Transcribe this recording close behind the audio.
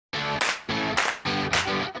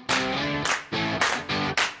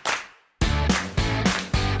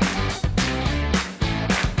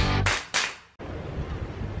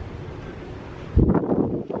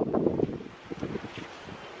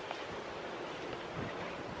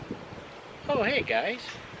Oh, hey guys,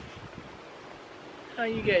 how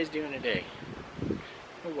you guys doing today?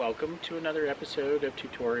 Well, welcome to another episode of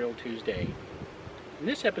Tutorial Tuesday. In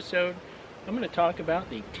this episode, I'm going to talk about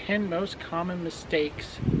the 10 most common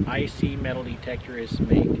mistakes I see metal detectorists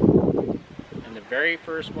make. And the very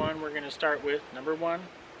first one we're going to start with, number one,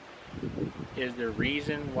 is the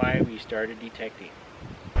reason why we started detecting.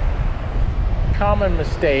 Common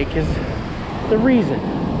mistake is the reason.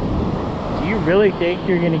 Do you really think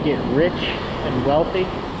you're going to get rich and wealthy?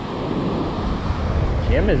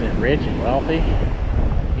 Jim isn't rich and wealthy.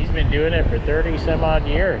 He's been doing it for 30 some odd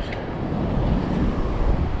years.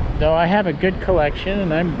 Though I have a good collection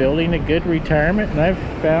and I'm building a good retirement and I've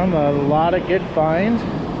found a lot of good finds.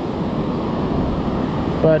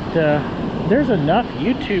 But there's enough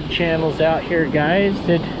YouTube channels out here, guys,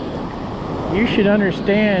 that you should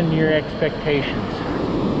understand your expectations.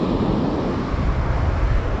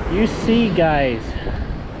 You see guys,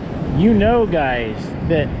 you know guys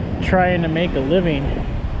that trying to make a living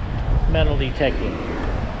metal detecting.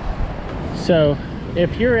 So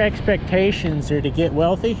if your expectations are to get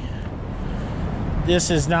wealthy,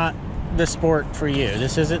 this is not the sport for you.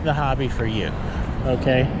 This isn't the hobby for you,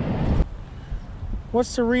 okay?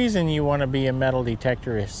 What's the reason you want to be a metal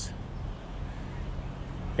detectorist?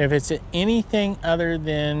 If it's anything other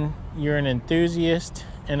than you're an enthusiast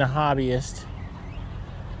and a hobbyist,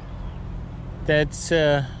 that's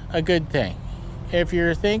a good thing. If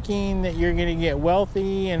you're thinking that you're going to get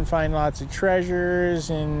wealthy and find lots of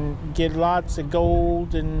treasures and get lots of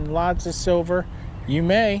gold and lots of silver, you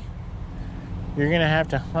may. You're going to have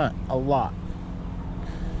to hunt a lot.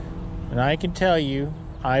 And I can tell you,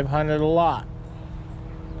 I've hunted a lot.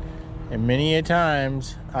 And many a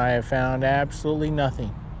times I have found absolutely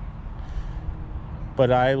nothing.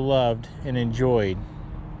 But I loved and enjoyed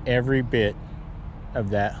every bit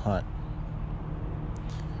of that hunt.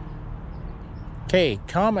 Okay,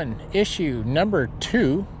 common issue number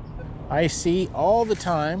 2 I see all the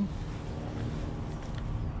time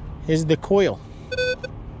is the coil.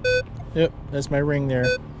 Yep, that's my ring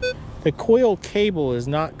there. The coil cable is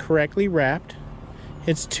not correctly wrapped.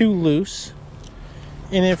 It's too loose.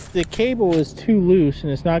 And if the cable is too loose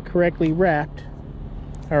and it's not correctly wrapped,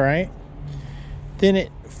 all right, then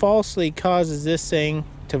it falsely causes this thing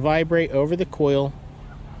to vibrate over the coil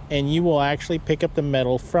and you will actually pick up the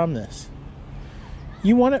metal from this.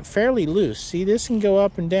 You want it fairly loose. See, this can go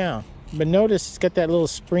up and down, but notice it's got that little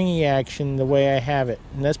springy action the way I have it,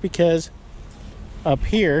 and that's because up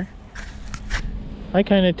here I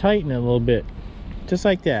kind of tighten it a little bit, just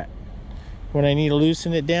like that. When I need to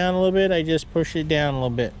loosen it down a little bit, I just push it down a little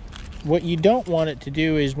bit. What you don't want it to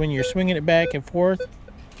do is when you're swinging it back and forth,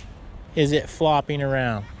 is it flopping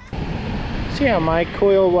around. See how my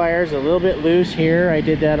coil wire is a little bit loose here? I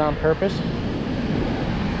did that on purpose.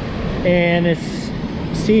 And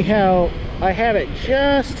see how I have it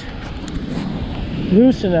just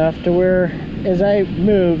loose enough to where as I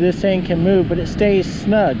move, this thing can move, but it stays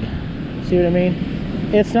snug. See what I mean?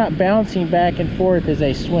 It's not bouncing back and forth as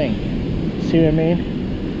I swing. See what I mean?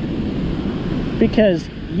 Because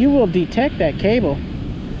you will detect that cable,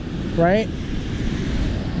 right?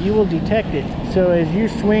 You will detect it. So as you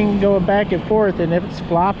swing going back and forth, and if it's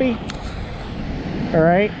floppy, all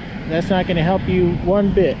right, that's not going to help you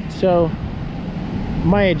one bit. So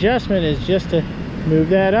my adjustment is just to move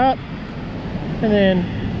that up, and then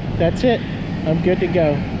that's it. I'm good to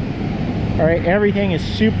go. All right, everything is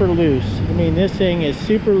super loose. I mean, this thing is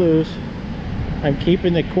super loose. I'm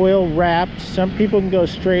keeping the coil wrapped. Some people can go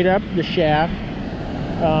straight up the shaft,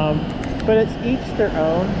 but it's each their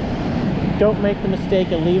own. Don't make the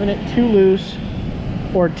mistake of leaving it too loose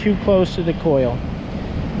or too close to the coil.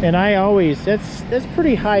 And I always, that's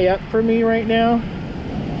pretty high up for me right now.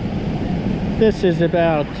 This is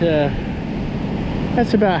about,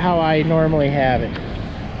 that's about how I normally have it.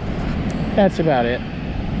 That's about it.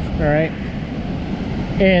 All right.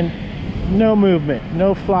 And no movement,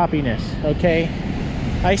 no floppiness, okay?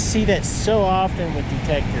 I see that so often with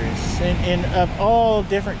detectors. And of all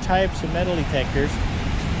different types of metal detectors,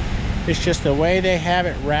 it's just the way they have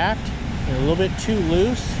it wrapped and a little bit too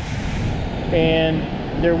loose.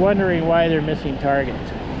 And they're wondering why they're missing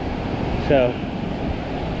targets. So,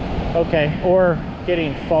 okay, or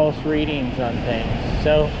getting false readings on things.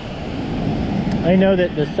 So I know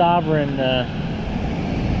that the Sovereign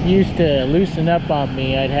used to loosen up on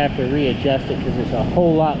me. I'd have to readjust it because it's a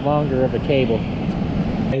whole lot longer of a cable.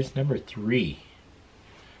 Guys, number 3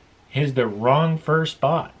 is the wrong first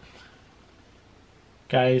spot.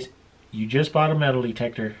 Guys, you just bought a metal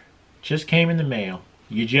detector, just came in the mail,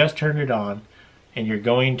 you just turned it on, and you're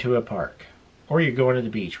going to a park or you're going to the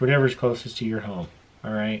beach, whatever's closest to your home.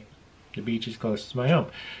 All right, The beach is closest to my home.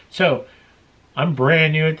 So I'm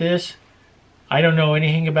brand new at this. I don't know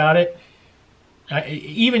anything about it.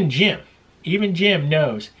 Even Jim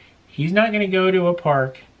knows he's not going to go to a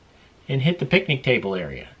park and hit the picnic table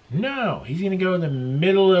area. No, he's going to go in the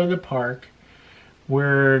middle of the park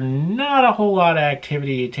where not a whole lot of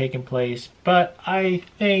activity taking place, but I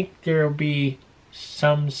think there'll be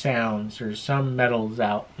some sounds or some metals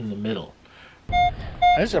out in the middle.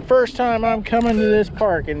 This is the first time I'm coming to this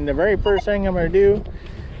park, and the very first thing I'm going to do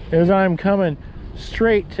is I'm coming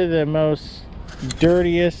straight to the most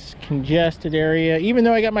dirtiest, congested area, even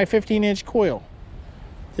though I got my 15-inch coil.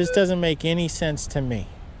 This doesn't make any sense to me.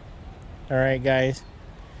 All right, guys.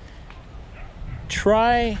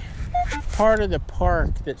 Try part of the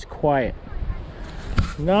park that's quiet,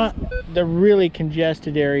 not the really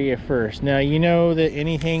congested area first. Now, you know that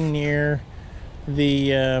anything near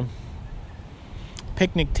the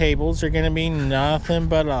picnic tables are going to be nothing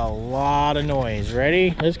but a lot of noise.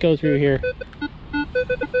 Ready? Let's go through here.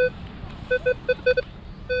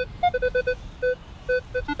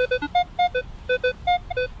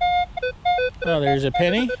 Oh, there's a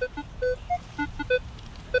penny.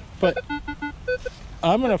 But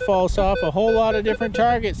I'm going to false off a whole lot of different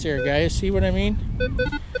targets here, guys. See what I mean?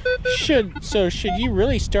 Should you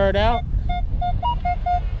really start out?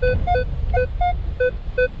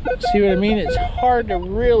 See what I mean? It's hard to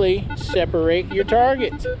really separate your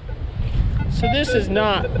targets. So this is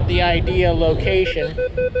not the ideal location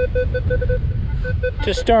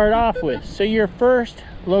to start off with. So your first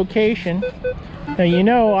location, now you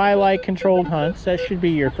know I like controlled hunts. That should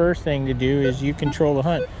be your first thing to do, is you control the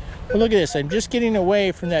hunt. But look at this, I'm just getting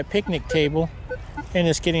away from that picnic table and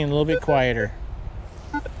it's getting a little bit quieter.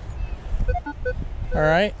 All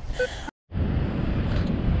right.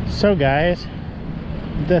 So guys,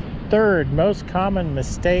 the third most common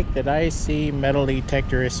mistake that I see metal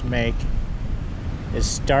detectorists make is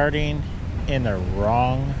starting in the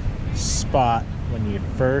wrong spot when you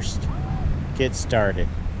first get started.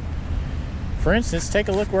 For instance, take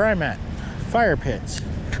a look where I'm at. Fire pits.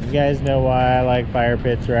 You guys know why I like fire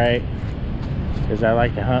pits, right? Because I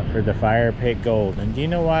like to hunt for the fire pit gold. And do you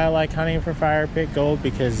know why I like hunting for fire pit gold?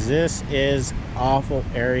 Because this is awful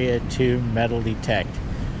area to metal detect.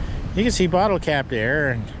 You can see bottle cap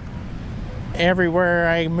there, and everywhere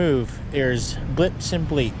I move there's blips and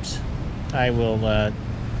bleeps. I will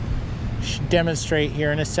demonstrate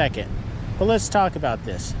here in a second, but let's talk about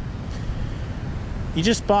this. You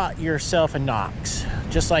just bought yourself a Knox,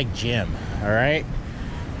 just like Jim. All right,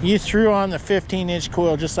 you threw on the 15-inch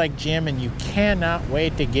coil just like Jim, and you cannot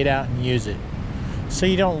wait to get out and use it. So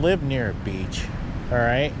you don't live near a beach. All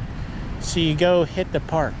right, so you go hit the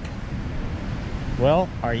park. Well,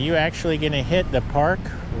 are you actually going to hit the park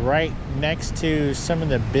right next to some of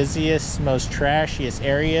the busiest, most trashiest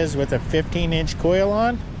areas with a 15-inch coil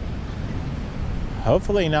on?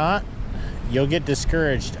 Hopefully not. You'll get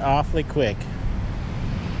discouraged awfully quick.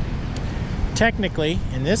 Technically,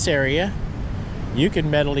 in this area, you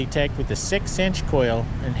can metal detect with a 6-inch coil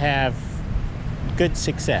and have good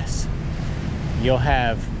success. You'll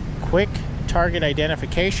have quick target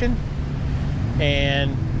identification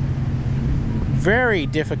and very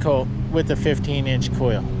difficult with the 15-inch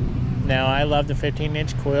coil. Now, I love the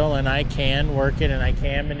 15-inch coil, and I can work it and I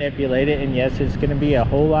can manipulate it, and yes, it's going to be a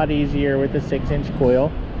whole lot easier with the 6-inch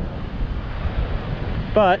coil.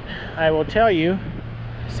 But I will tell you,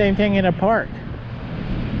 same thing in a park.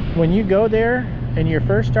 When you go there and you're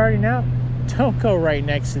first starting out, don't go right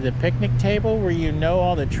next to the picnic table where you know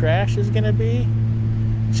all the trash is going to be.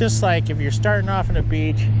 Just like if you're starting off on a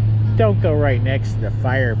beach, don't go right next to the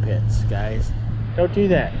fire pits, guys. Don't do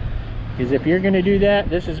that, because if you're going to do that,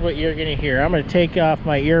 this is what you're going to hear. I'm going to take off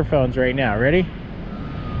my earphones right now. Ready?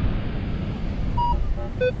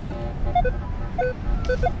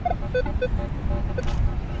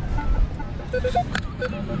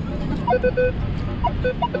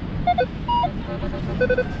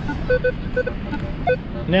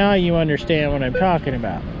 Now you understand what I'm talking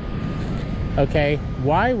about. Okay,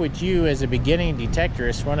 why would you as a beginning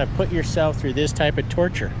detectorist want to put yourself through this type of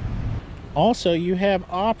torture? Also, you have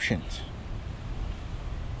options.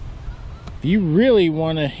 If you really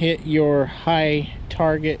want to hit your high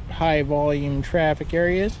target, high volume traffic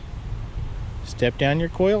areas, step down your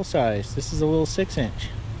coil size. This is a little 6-inch.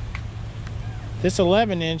 This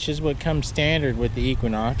 11-inch is what comes standard with the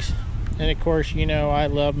Equinox. And of course, you know I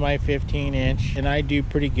love my 15-inch, and I do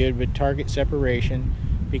pretty good with target separation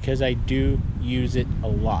because I do use it a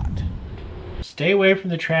lot. Stay away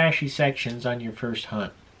from the trashy sections on your first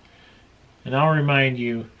hunt. And I'll remind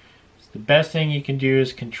you, the best thing you can do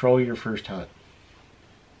is control your first hunt.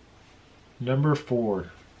 Number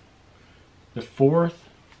 4, The fourth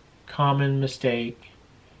common mistake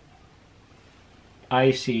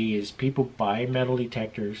I see is people buy metal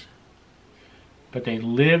detectors, but they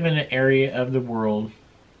live in an area of the world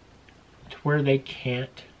to where they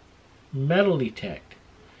can't metal detect.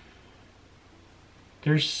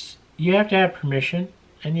 You have to have permission,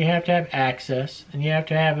 and you have to have access, and you have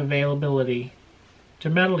to have availability to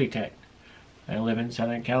metal detect. I live in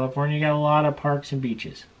Southern California, got a lot of parks and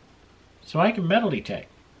beaches, so I can metal detect.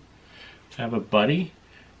 I have a buddy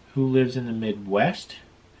who lives in the Midwest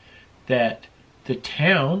that the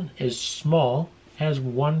town is small, has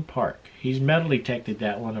one park. He's metal detected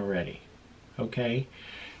that one already. Okay?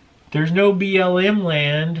 There's no BLM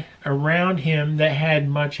land around him that had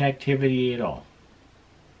much activity at all.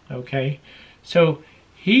 Okay? So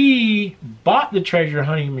he bought the treasure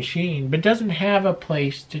hunting machine, but doesn't have a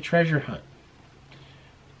place to treasure hunt.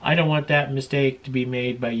 I don't want that mistake to be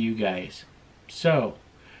made by you guys. So,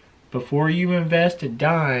 before you invest a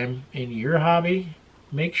dime in your hobby,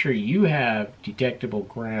 make sure you have detectable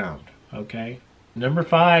ground, okay? Number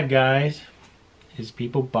 5, guys, is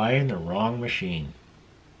people buying the wrong machine.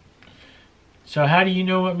 So how do you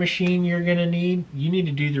know what machine you're going to need? You need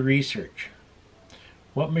to do the research.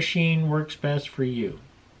 What machine works best for you?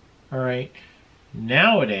 All right.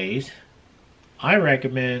 Nowadays, I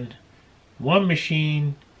recommend one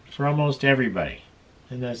machine for almost everybody,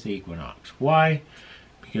 and that's the Equinox. Why?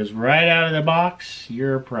 Because right out of the box,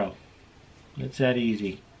 you're a pro. It's that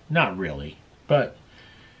easy. Not really, but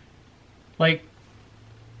like,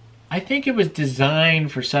 I think it was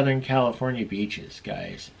designed for Southern California beaches,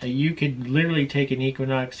 guys. You could literally take an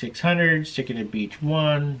Equinox 600, stick it in beach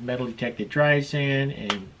 1, metal detected dry sand,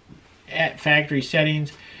 and at factory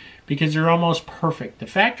settings, because they're almost perfect. The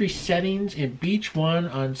factory settings in beach 1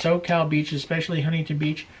 on SoCal beaches, especially Huntington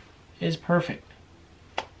Beach, is perfect.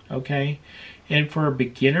 Okay? And for a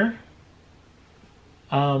beginner,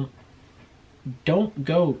 don't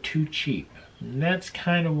go too cheap. And that's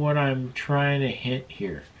kind of what I'm trying to hint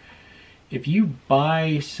here. If you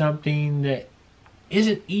buy something that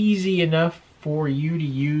isn't easy enough for you to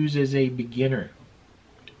use as a beginner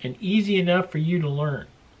and easy enough for you to learn,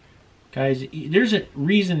 guys, there's a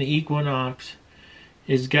reason the Equinox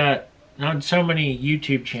is got on so many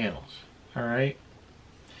YouTube channels, all right?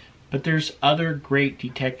 But there's other great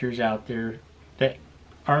detectors out there that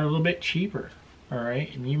are a little bit cheaper, all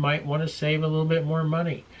right? And you might want to save a little bit more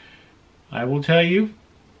money. I will tell you,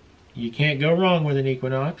 you can't go wrong with an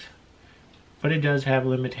Equinox, but it does have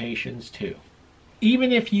limitations too.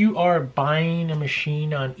 Even if you are buying a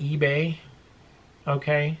machine on eBay,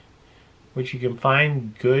 okay, which you can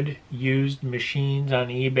find good used machines on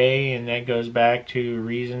eBay, and that goes back to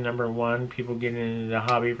reason number 1, people get into the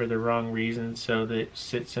hobby for the wrong reasons, so that it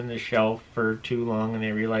sits in the shelf for too long and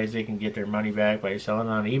they realize they can get their money back by selling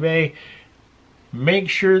on eBay. Make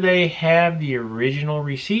sure they have the original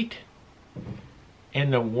receipt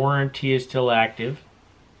and the warranty is still active.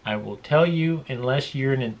 I will tell you, unless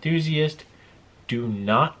you're an enthusiast, do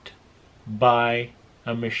not buy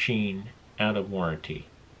a machine out of warranty.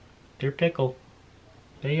 They're pickle.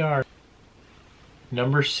 They are.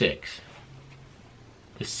 Number 6.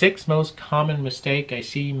 The 6th most common mistake I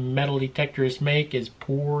see metal detectorists make is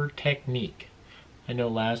poor technique. I know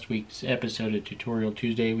last week's episode of Tutorial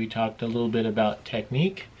Tuesday we talked a little bit about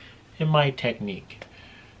technique and my technique.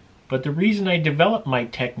 But the reason I developed my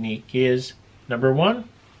technique is, number 1,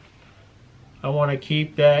 I want to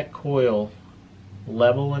keep that coil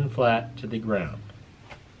level and flat to the ground,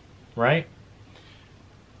 right?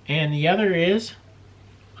 And the other is,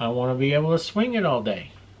 I want to be able to swing it all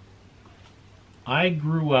day. I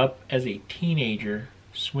grew up as a teenager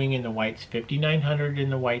swinging the White's 5900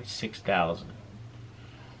 and the White's 6000.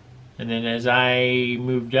 And then as I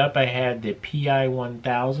moved up, I had the PI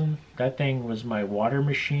 1000. That thing was my water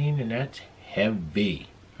machine, and that's heavy,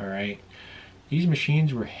 all right? These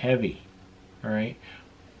machines were heavy, all right?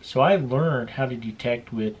 So I learned how to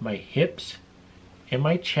detect with my hips and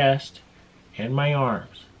my chest and my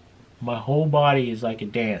arms. My whole body is like a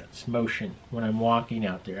dance motion when I'm walking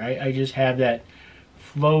out there. I just have that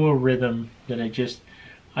flow of rhythm that I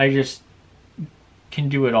just can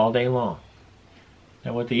do it all day long.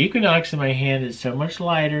 Now with the Equinox in my hand, it's so much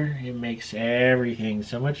lighter, it makes everything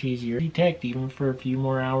so much easier to detect even for a few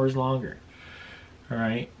more hours longer.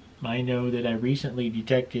 Alright, I know that I recently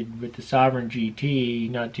detected with the Sovereign GT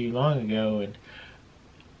not too long ago, and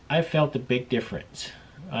I felt a big difference.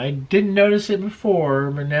 I didn't notice it before,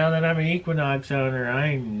 but now that I'm an Equinox owner,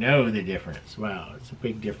 I know the difference. Wow, it's a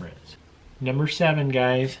big difference. Number 7,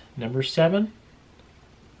 guys. Number 7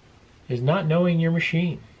 is not knowing your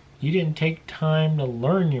machine. You didn't take time to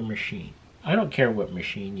learn your machine. I don't care what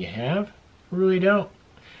machine you have. I really don't.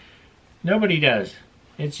 Nobody does.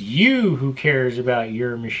 It's you who cares about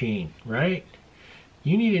your machine, right?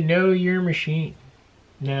 You need to know your machine.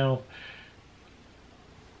 Now,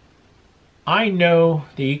 I know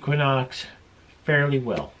the Equinox fairly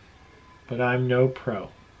well, but I'm no pro.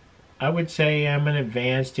 I would say I'm an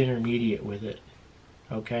advanced intermediate with it,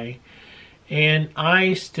 okay? And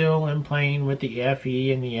I still am playing with the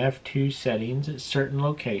FE and the F2 settings at certain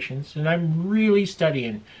locations, and I'm really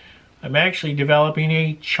studying. I'm actually developing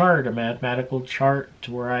a chart, a mathematical chart,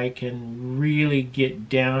 to where I can really get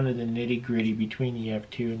down to the nitty-gritty between the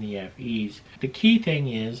F2 and the FEs. The key thing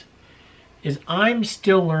is I'm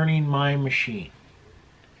still learning my machine.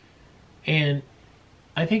 And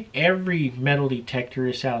I think every metal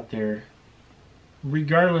detectorist out there,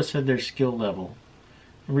 regardless of their skill level,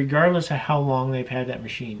 regardless of how long they've had that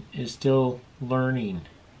machine, is still learning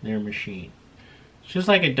their machine. It's just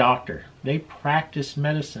like a doctor. They practice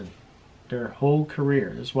medicine their whole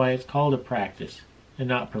career. That's why it's called a practice and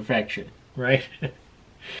not perfection, right?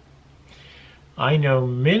 I know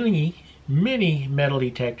many metal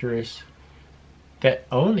detectorists that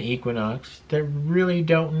own the Equinox that really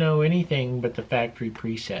don't know anything but the factory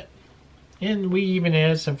preset. And we even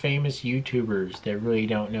have some famous YouTubers that really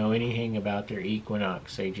don't know anything about their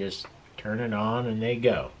Equinox. They just turn it on and they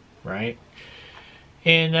go, right?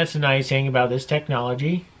 And that's the nice thing about this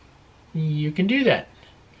technology. You can do that.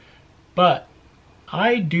 But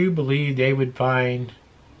I do believe they would find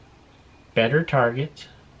better targets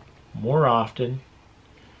more often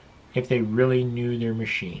if they really knew their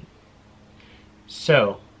machine.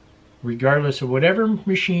 So, regardless of whatever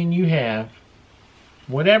machine you have,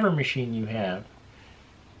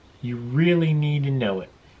 you really need to know it.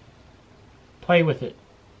 Play with it,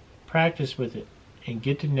 practice with it, and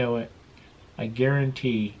get to know it. I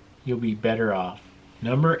guarantee you'll be better off.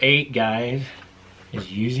 Number 8, guys,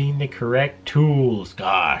 is using the correct tools.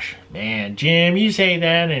 Gosh, man, Jim, you say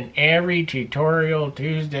that in every tutorial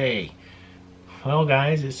Tuesday. Well,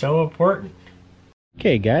 guys, it's so important.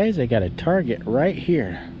 Okay, guys, I got a target right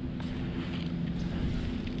here.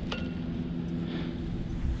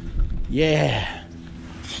 Yeah.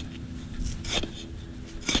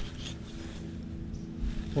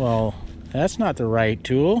 Well, that's not the right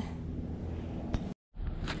tool.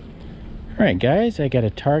 Alright, guys, I got a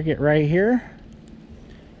target right here.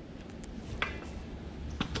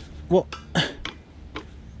 Well,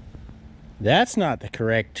 that's not the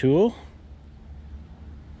correct tool.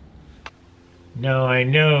 No, I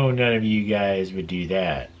know none of you guys would do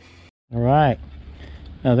that. Alright,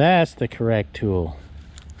 now that's the correct tool.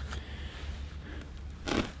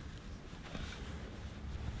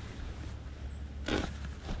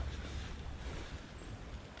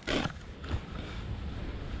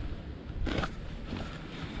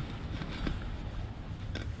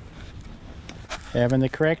 Having the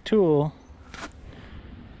correct tool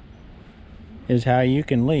is how you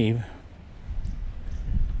can leave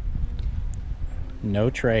no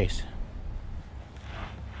trace.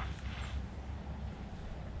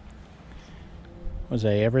 Was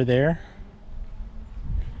I ever there?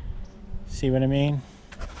 See what I mean?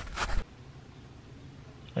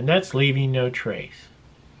 And that's leaving no trace.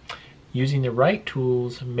 Using the right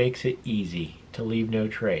tools makes it easy to leave no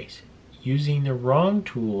trace. Using the wrong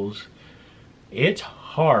tools, it's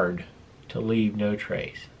hard to leave no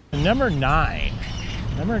trace. Number 9.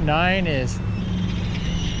 Number 9 is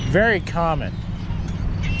very common.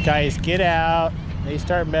 Guys get out, they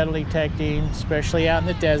start metal detecting, especially out in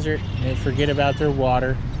the desert, and they forget about their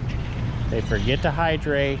water. They forget to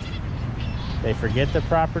hydrate. They forget the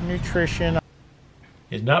proper nutrition.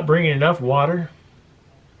 Is not bringing enough water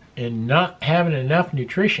and not having enough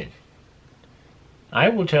nutrition. I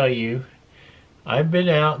will tell you, I've been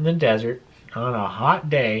out in the desert on a hot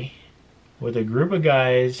day with a group of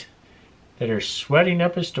guys that are sweating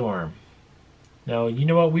up a storm. Now, you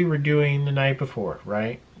know what we were doing the night before,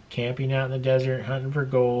 right? Camping out in the desert, hunting for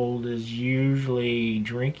gold is usually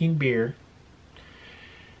drinking beer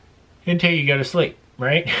until you go to sleep,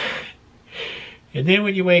 right? And then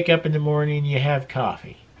when you wake up in the morning, you have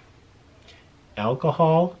coffee.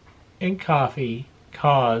 Alcohol and coffee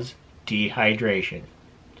cause dehydration.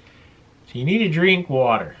 So you need to drink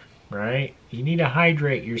water, right? You need to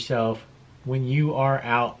hydrate yourself when you are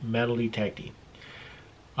out metal detecting.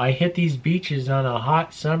 I hit these beaches on a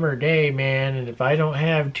hot summer day, man, and if I don't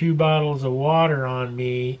have 2 bottles of water on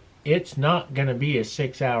me, it's not going to be a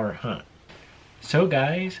 6-hour hunt. So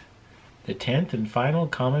guys, the 10th and final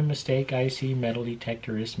common mistake I see metal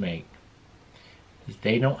detectorists make is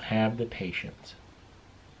they don't have the patience.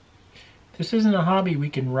 This isn't a hobby we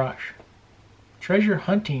can rush. Treasure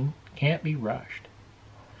hunting can't be rushed.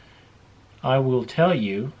 I will tell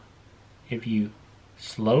you, if you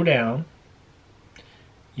slow down,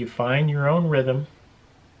 you find your own rhythm,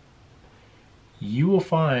 you will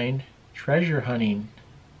find treasure hunting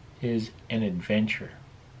is an adventure.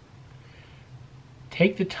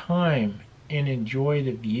 Take the time and enjoy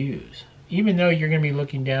the views. Even though you're going to be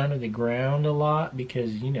looking down at the ground a lot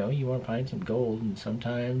because, you know, you want to find some gold, and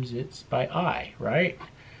sometimes it's by eye, right?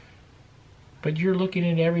 But you're looking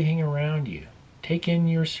at everything around you. Take in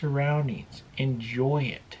your surroundings. Enjoy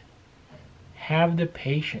it. Have the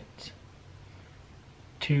patience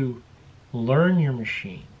to learn your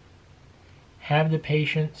machine. Have the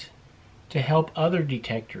patience to help other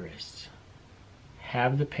detectorists.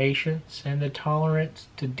 Have the patience and the tolerance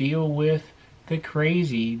to deal with the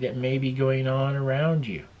crazy that may be going on around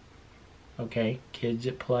you. Okay, kids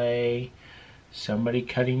at play, somebody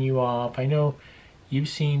cutting you off. I know you've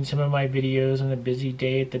seen some of my videos on a busy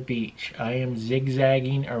day at the beach. I am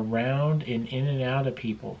zigzagging around and in and out of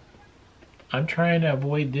people. I'm trying to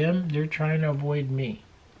avoid them, they're trying to avoid me.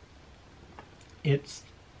 It's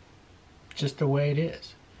just the way it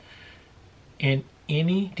is. And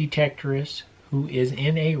any detectorist who is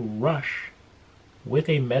in a rush with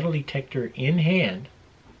a metal detector in hand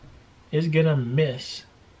is gonna miss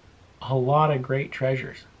a lot of great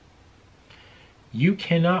treasures. You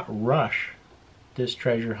cannot rush this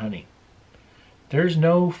treasure hunting. There's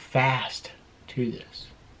no fast to this.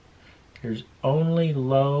 There's only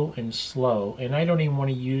low and slow, and I don't even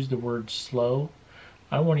want to use the word slow.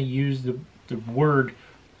 I want to use the word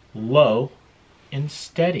low and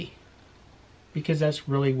steady, because that's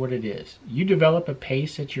really what it is. You develop a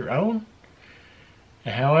pace at your own,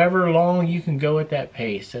 and however long you can go at that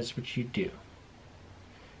pace, that's what you do.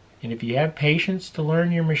 And if you have patience to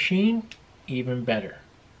learn your machine, even better.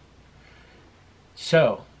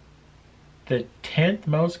 So, the 10th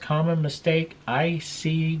most common mistake I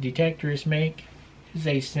see detectorists make is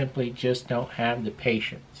they simply just don't have the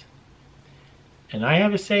patience. And I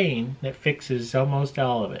have a saying that fixes almost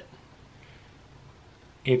all of it.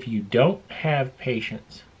 If you don't have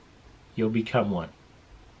patience, you'll become one.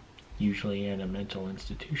 Usually in a mental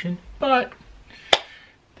institution, but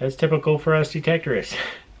that's typical for us detectorists.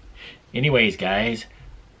 Anyways, guys,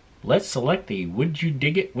 let's select the Would You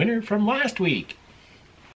Dig It winner from last week.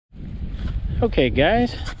 Okay,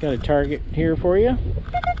 guys, got a target here for you.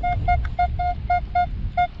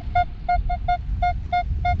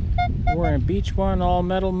 We're in Beach 1 all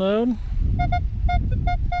metal mode.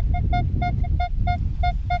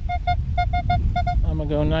 I'm gonna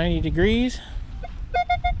go 90 degrees.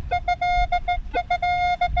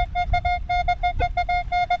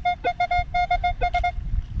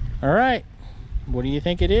 All right, what do you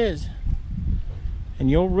think it is?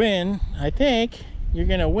 And you'll win, I think you're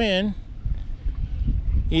gonna win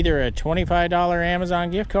either a $25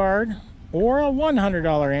 Amazon gift card or a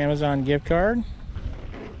 $100 Amazon gift card.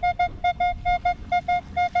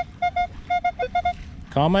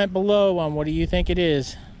 Comment below on what do you think it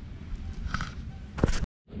is.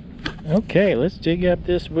 Okay, let's dig up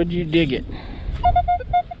this Would You Dig It.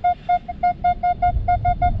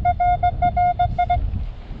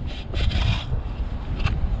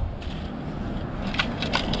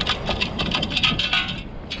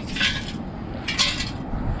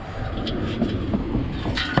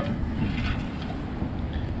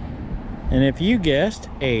 And if you guessed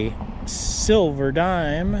a silver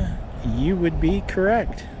dime, you would be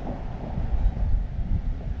correct.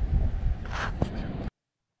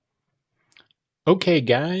 Okay,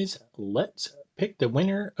 guys, let's pick the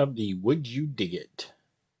winner of the Would You Dig It.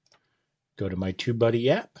 Go to my TubeBuddy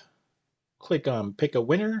app, click on Pick a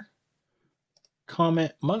Winner.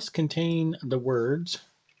 Comment must contain the words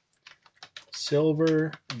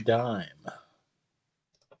silver dime.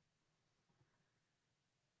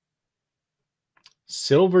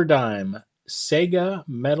 Silver dime, Sega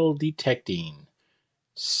metal detecting.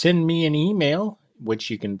 Send me an email, which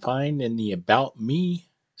you can find in the About Me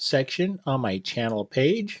section on my channel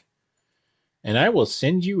page, and I will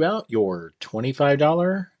send you out your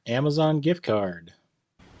 $25 Amazon gift card.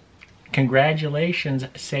 Congratulations,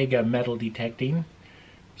 Sega Metal Detecting.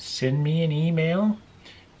 Send me an email.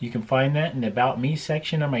 You can find that in the About Me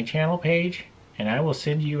section on my channel page, and I will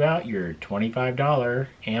send you out your $25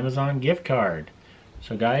 Amazon gift card.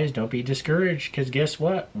 So guys, don't be discouraged, because guess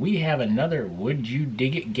what? We have another Would You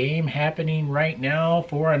Dig It game happening right now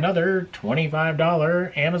for another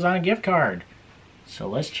 $25 Amazon gift card. So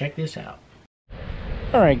let's check this out.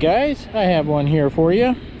 Alright guys, I have one here for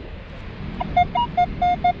you.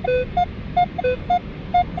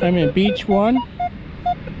 I'm in Beach 1.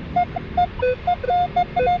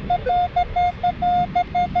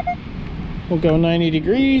 We'll go 90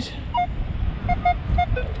 degrees.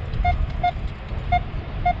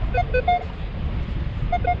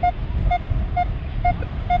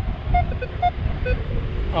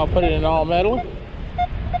 I'll put it in all metal.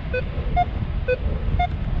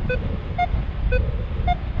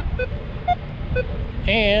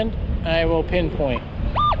 And I will pinpoint.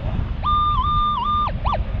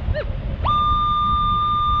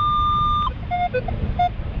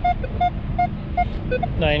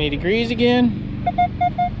 90 degrees again.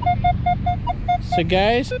 So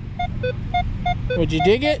guys, would you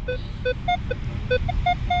dig it?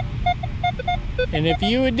 And if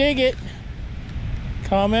you would dig it,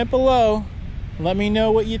 comment below. Let me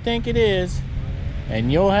know what you think it is,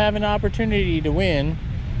 and you'll have an opportunity to win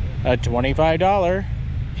a $25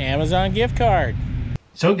 Amazon gift card.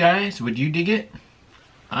 So guys, would you dig it?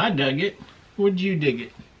 I dug it. Would you dig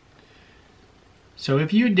it? So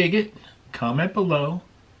if you dig it, comment below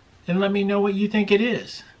and let me know what you think it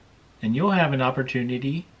is, and you'll have an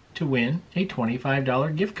opportunity to win a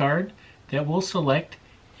 $25 gift card that we'll select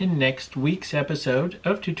in next week's episode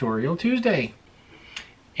of Tutorial Tuesday.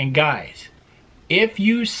 And guys, if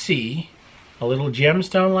you see a little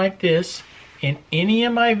gemstone like this in any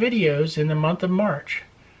of my videos in the month of March,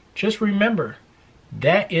 just remember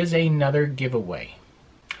that is another giveaway.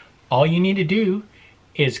 All you need to do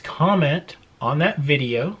is comment on that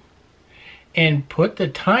video and put the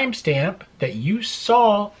timestamp that you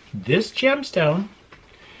saw this gemstone,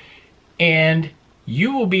 and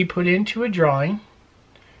you will be put into a drawing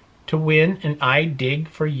to win an I Dig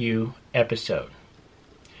For You episode.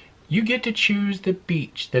 You get to choose the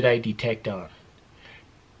beach that I detect on.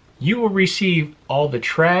 You will receive all the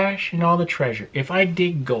trash and all the treasure. If I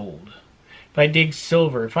dig gold, if I dig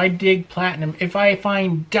silver, if I dig platinum, if I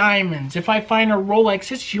find diamonds, if I find a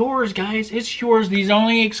Rolex, it's yours, guys. It's yours. The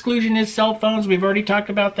only exclusion is cell phones. We've already talked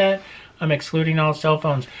about that. I'm excluding all cell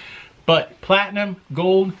phones. But platinum,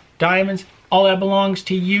 gold, diamonds, all that belongs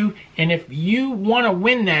to you. And if you want to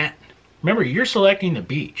win that, remember, you're selecting the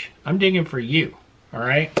beach. I'm digging for you, all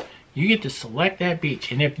right? You get to select that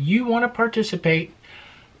beach. And if you want to participate,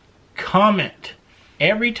 comment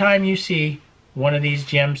every time you see one of these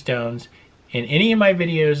gemstones in any of my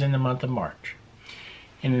videos in the month of March.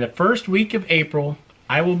 And in the first week of April,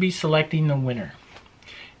 I will be selecting the winner.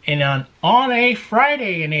 And on a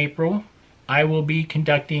Friday in April, I will be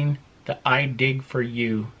conducting the I Dig For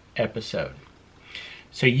You episode.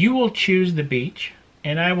 So you will choose the beach,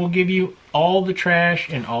 and I will give you all the trash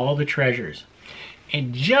and all the treasures.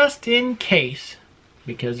 And just in case,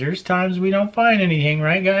 because there's times we don't find anything,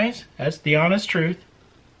 right guys? That's the honest truth.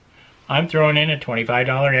 I'm throwing in a $25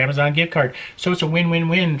 Amazon gift card. So it's a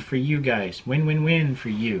win-win-win for you guys. Win-win-win for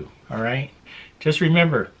you, all right? Just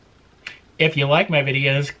remember, if you like my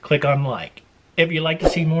videos, click on like. If you'd like to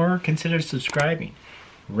see more, consider subscribing.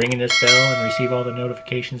 Ringing this bell and receive all the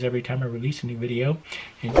notifications every time I release a new video.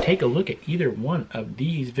 And take a look at either one of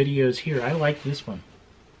these videos here. I like this one.